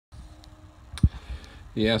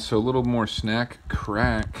Yeah, so a little more snack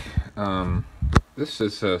crack. This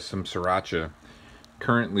is some Sriracha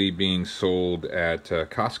currently being sold at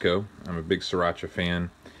Costco. I'm a big Sriracha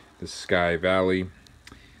fan. The Sky Valley,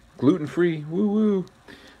 gluten-free, woo-woo.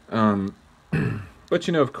 Um, but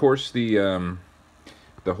you know, of course, the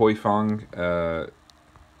Huy Fong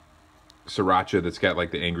Sriracha that's got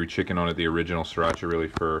like the angry chicken on it, the original Sriracha, really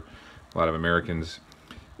for a lot of Americans,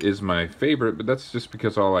 is my favorite. But that's just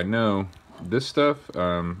because all I know. This stuff,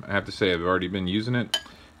 I have to say, I've already been using it.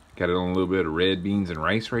 Got it on a little bit of red beans and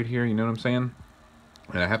rice right here, you know what I'm saying?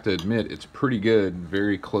 And I have to admit, it's pretty good,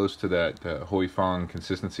 very close to that Huy Fong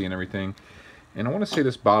consistency and everything. And I want to say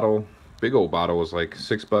this bottle, big old bottle, was like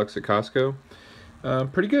 $6 at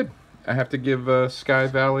Costco. Pretty good. I have to give Sky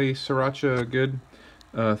Valley Sriracha a good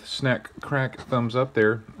snack crack thumbs up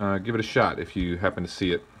there. Give it a shot if you happen to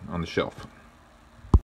see it on the shelf.